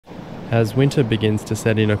As winter begins to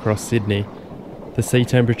set in across Sydney, the sea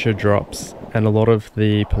temperature drops and a lot of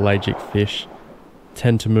the pelagic fish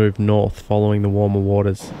tend to move north following the warmer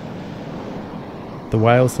waters. The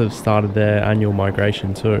whales have started their annual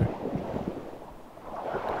migration too.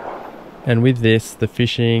 And with this, the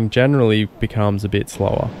fishing generally becomes a bit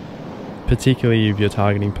slower, particularly if you're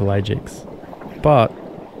targeting pelagics. But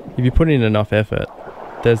if you put in enough effort,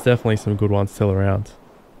 there's definitely some good ones still around.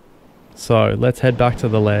 So let's head back to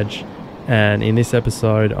the ledge, and in this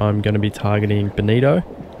episode I'm going to be targeting Bonito,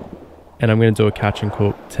 and I'm going to do a catch and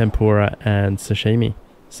cook, tempura and sashimi.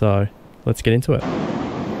 So let's get into it.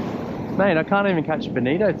 Mate, I can't even catch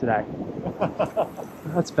Bonito today.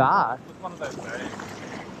 That's bad. It's one of those days.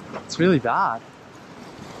 It's really bad.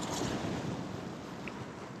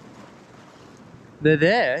 They're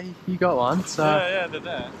there, you got one, so... Yeah, they're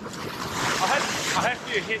there. I had a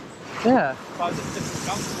few hits. Yeah. But I just didn't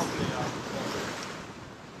come properly.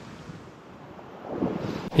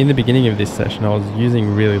 In the beginning of this session, I was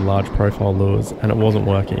using really large profile lures and it wasn't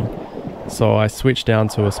working. So I switched down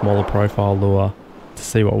to a smaller profile lure to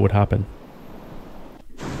see what would happen.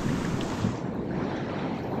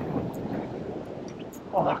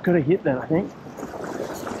 Oh, I've got a hit then, I think.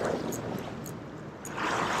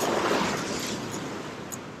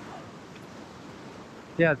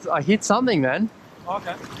 Yeah, I hit something then.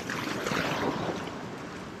 Okay.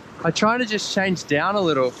 I tried to just change down a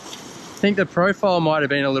little. I think the profile might have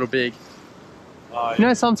been a little big. Oh, yeah. You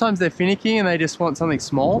know, sometimes they're finicky and they just want something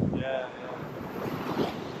small. Yeah.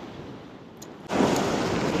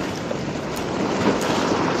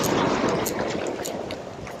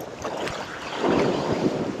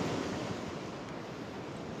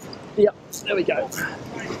 Yep, there we go.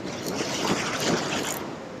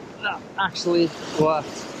 That actually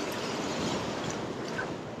worked.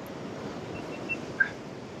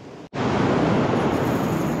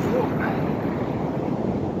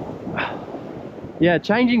 Yeah,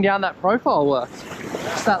 changing down that profile worked.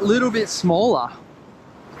 Just that little bit smaller.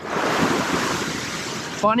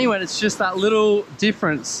 Funny when it's just that little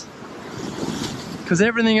difference. Because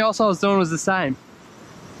everything else I was doing was the same.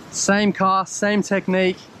 Same cast, same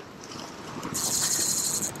technique.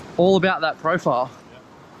 All about that profile.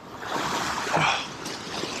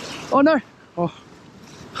 Oh no! Oh.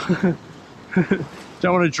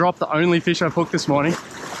 Don't want to drop the only fish I've hooked this morning.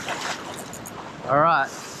 Alright,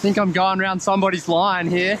 I think I'm going around somebody's line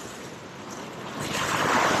here.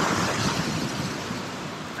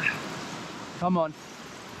 Come on.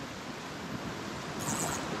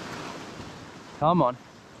 Come on.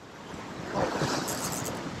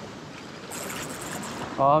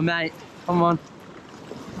 Oh mate, come on.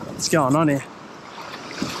 What's going on here?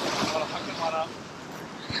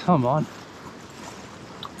 Come on.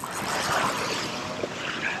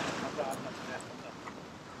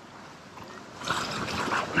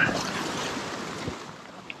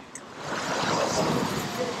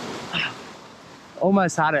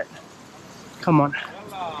 Almost had it. Come on.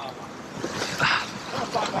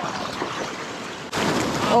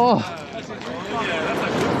 Oh,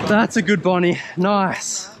 that's a good Bonnie.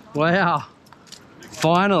 Nice. Wow.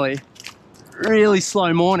 Finally. Really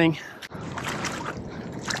slow morning.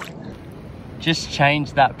 Just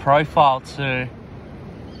changed that profile to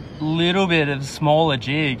a little bit of smaller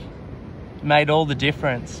jig. Made all the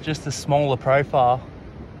difference. Just a smaller profile.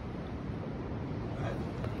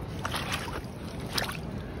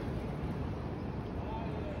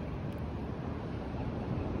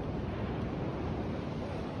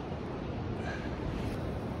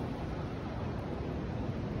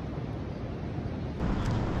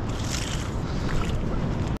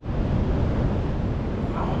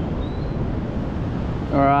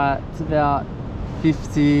 Alright, it's about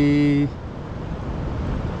 50,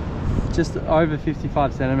 just over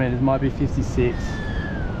 55 centimeters, might be 56,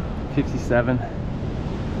 57.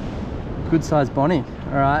 Good sized Bonnie.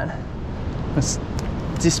 Alright, let's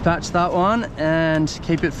dispatch that one and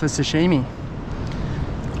keep it for sashimi.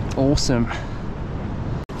 Awesome.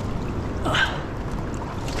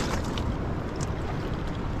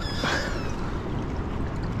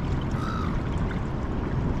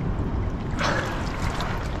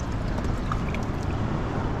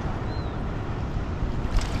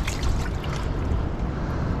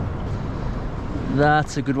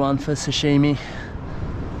 That's a good one for sashimi.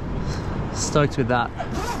 Stoked with that.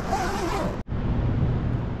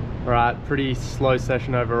 Alright, pretty slow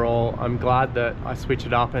session overall. I'm glad that I switched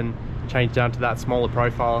it up and changed down to that smaller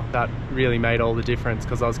profile. That really made all the difference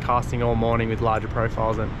because I was casting all morning with larger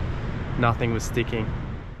profiles and nothing was sticking.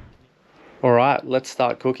 Alright, let's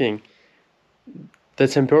start cooking. The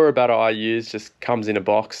tempura batter I use just comes in a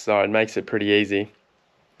box, so it makes it pretty easy.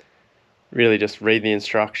 Really just read the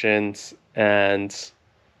instructions and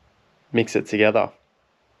mix it together.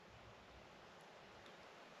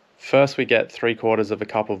 First we get 3/4 of a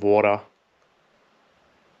cup of water.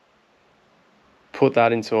 Put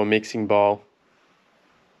that into a mixing bowl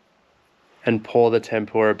and pour the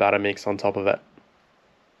tempura batter mix on top of it.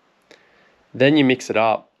 Then you mix it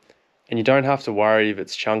up, and you don't have to worry if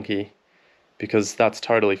it's chunky, because that's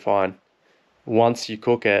totally fine. Once you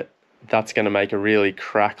cook it, that's going to make a really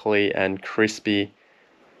crackly and crispy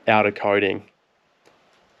outer coating.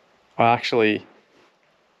 I actually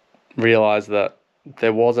realized that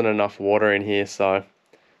there wasn't enough water in here, so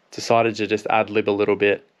decided to just ad-lib a little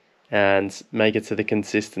bit and make it to the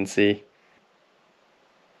consistency.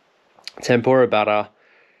 Tempura batter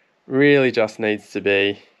really just needs to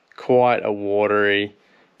be quite a watery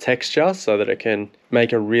texture so that it can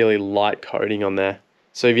make a really light coating on there.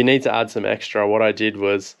 So if you need to add some extra, what I did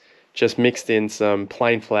was just mixed in some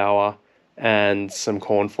plain flour and some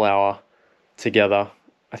corn flour together.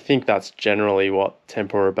 I think that's generally what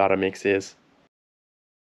tempura batter mix is.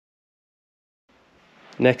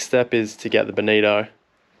 Next step is to get the bonito.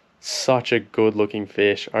 Such a good looking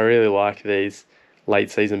fish. I really like these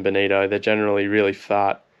late season bonito. They're generally really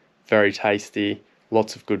fat, very tasty,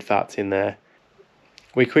 lots of good fats in there.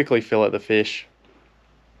 We quickly fillet the fish.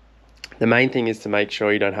 The main thing is to make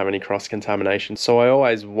sure you don't have any cross-contamination, so I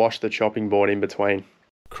always wash the chopping board in between.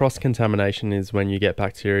 Cross-contamination is when you get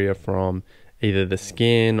bacteria from either the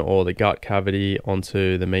skin or the gut cavity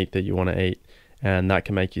onto the meat that you want to eat, and that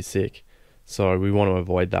can make you sick. So we want to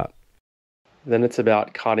avoid that. Then it's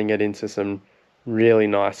about cutting it into some really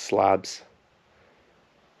nice slabs.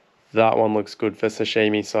 That one looks good for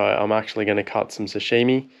sashimi, so I'm actually going to cut some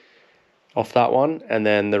sashimi off that one, and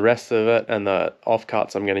then the rest of it and the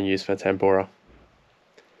offcuts I'm going to use for tempura.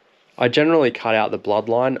 I generally cut out the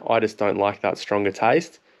bloodline. I just don't like that stronger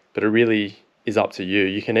taste, but it really is up to you.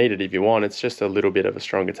 You can eat it if you want. It's just a little bit of a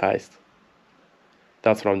stronger taste.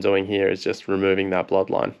 That's what I'm doing here, is just removing that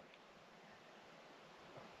bloodline.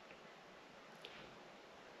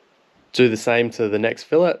 Do the same to the next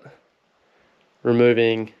fillet,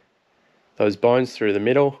 removing those bones through the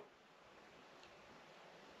middle,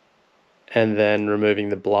 and then removing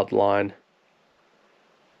the bloodline,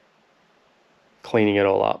 cleaning it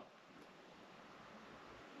all up.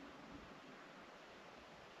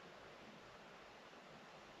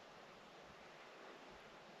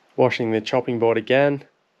 Washing the chopping board again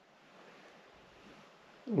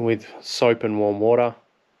with soap and warm water,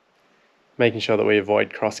 making sure that we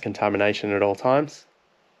avoid cross-contamination at all times.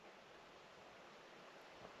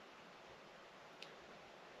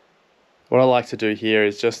 What I like to do here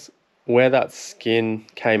is just where that skin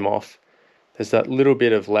came off, there's that little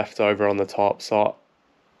bit of leftover on the top, so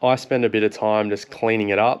I spend a bit of time just cleaning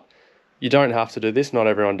it up. You don't have to do this, not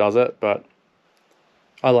everyone does it, but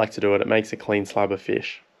I like to do it. It makes a clean slab of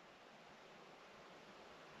fish.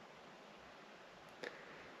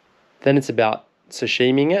 Then it's about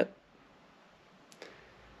sashiming it.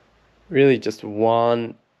 Really just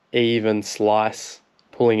one even slice,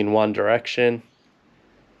 pulling in one direction.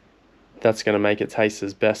 That's going to make it taste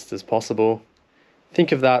as best as possible.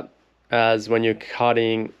 Think of that as when you're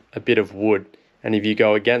cutting a bit of wood, and if you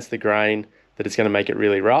go against the grain, that it's going to make it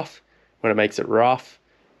really rough. When it makes it rough,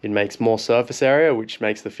 it makes more surface area, which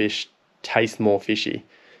makes the fish taste more fishy.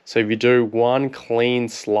 So if you do one clean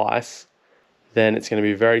slice, then it's going to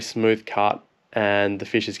be very smooth cut, and the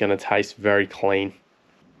fish is going to taste very clean.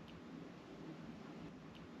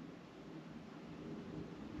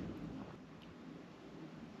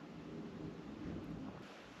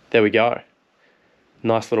 There we go.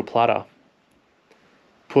 Nice little platter.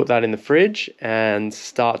 Put that in the fridge and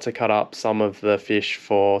start to cut up some of the fish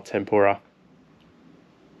for tempura.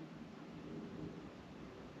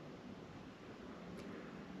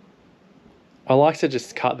 I like to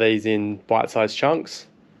just cut these in bite-sized chunks.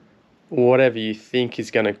 Whatever you think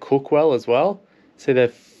is going to cook well as well. So they're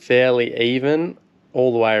fairly even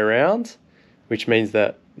all the way around, which means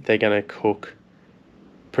that they're going to cook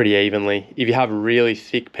pretty evenly. If you have really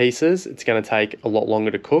thick pieces, it's going to take a lot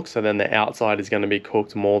longer to cook, so then the outside is going to be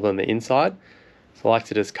cooked more than the inside. So I like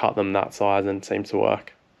to just cut them that size, and it seems to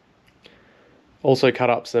work. Also cut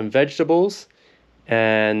up some vegetables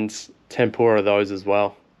and tempura those as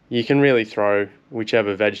well. You can really throw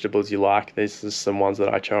whichever vegetables you like. These are some ones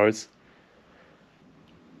that I chose.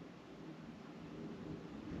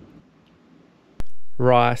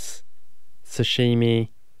 Rice, sashimi,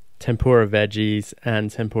 tempura veggies,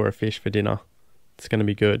 and tempura fish for dinner. It's going to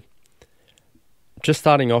be good. Just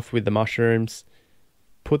starting off with the mushrooms,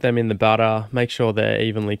 put them in the batter, make sure they're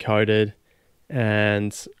evenly coated,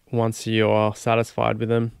 and once you're satisfied with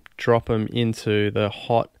them, drop them into the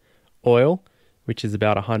hot oil, which is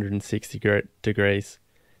about 160 degrees.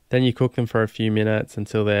 Then you cook them for a few minutes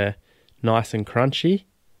until they're nice and crunchy.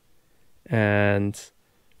 And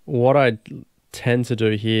what I tend to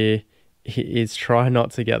do here is try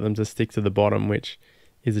not to get them to stick to the bottom, which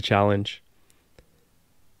is a challenge.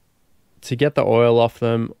 To get the oil off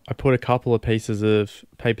them, I put a couple of pieces of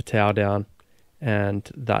paper towel down, and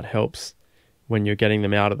that helps when you're getting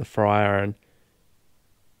them out of the fryer and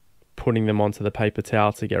putting them onto the paper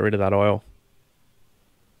towel to get rid of that oil.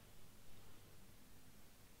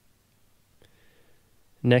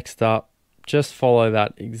 Next up, just follow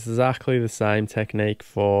that exactly the same technique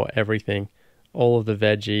for everything. All of the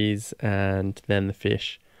veggies and then the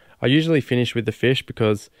fish. I usually finish with the fish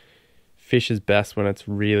because fish is best when it's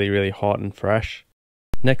really, really hot and fresh.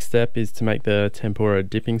 Next step is to make the tempura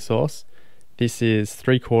dipping sauce. This is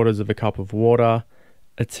 3/4 cup of water,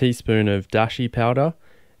 a teaspoon of dashi powder,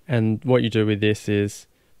 and what you do with this is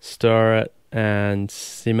stir it and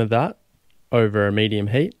simmer that over a medium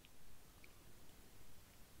heat.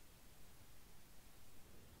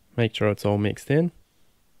 Make sure it's all mixed in.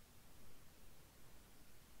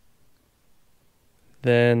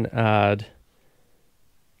 Then add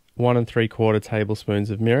 1 3/4 tablespoons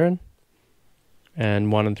of mirin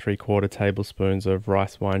and 1 3/4 tablespoons of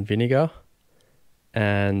rice wine vinegar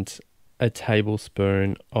and a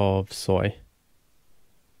tablespoon of soy.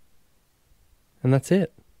 And that's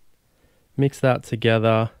it. Mix that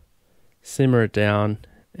together, simmer it down,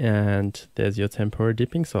 and there's your tempura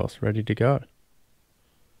dipping sauce ready to go.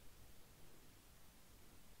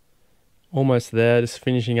 Almost there, just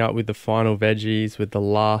finishing up with the final veggies with the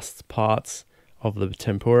last parts of the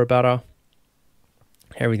tempura batter.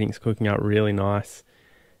 Everything's cooking up really nice.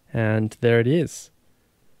 And there it is.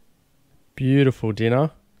 Beautiful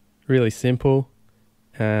dinner. Really simple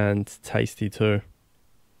and tasty too.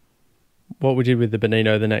 What we did with the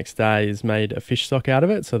bonito the next day is made a fish stock out of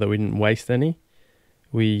it so that we didn't waste any.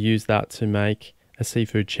 We used that to make a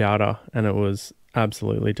seafood chowder and it was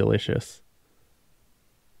absolutely delicious.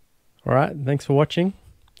 Alright, thanks for watching.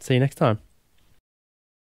 See you next time.